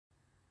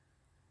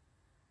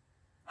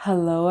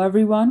Hello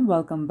everyone,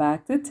 welcome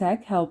back to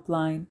Tech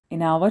Helpline.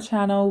 In our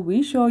channel,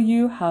 we show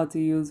you how to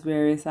use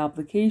various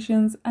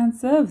applications and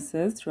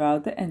services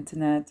throughout the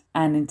internet.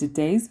 And in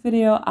today's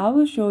video, I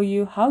will show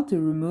you how to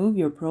remove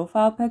your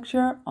profile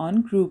picture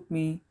on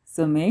GroupMe.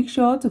 So make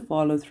sure to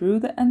follow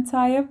through the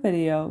entire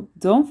video.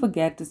 Don't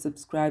forget to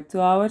subscribe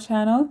to our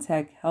channel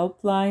Tech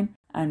Helpline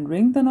and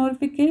ring the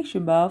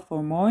notification bell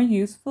for more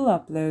useful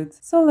uploads.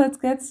 So let's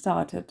get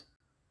started.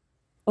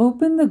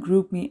 Open the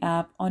GroupMe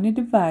app on your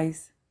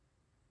device,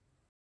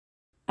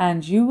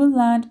 and you will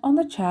land on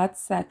the chat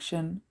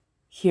section.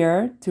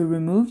 Here, to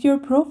remove your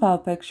profile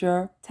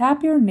picture,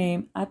 tap your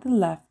name at the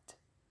left.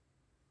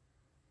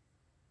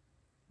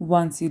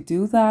 Once you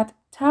do that,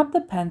 tap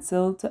the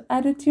pencil to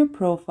edit your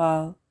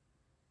profile.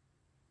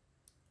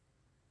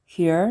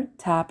 Here,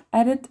 tap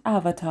Edit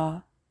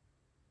Avatar.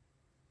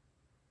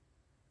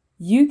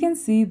 You can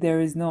see there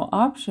is no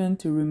option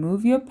to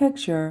remove your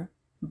picture,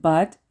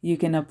 but you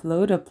can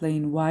upload a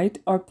plain white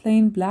or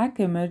plain black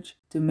image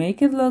to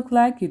make it look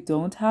like you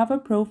don't have a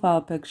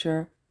profile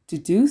picture. To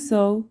do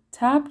so,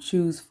 tap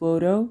Choose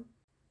Photo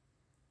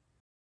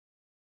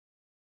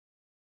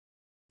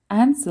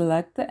and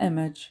select the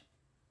image.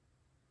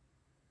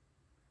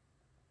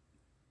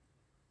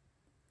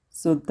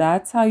 So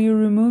that's how you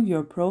remove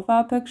your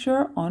profile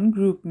picture on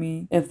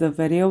GroupMe. If the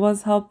video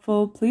was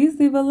helpful, please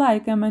leave a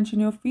like and mention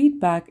your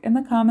feedback in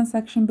the comment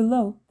section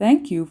below.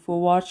 Thank you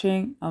for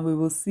watching, and we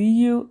will see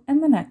you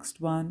in the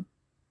next one.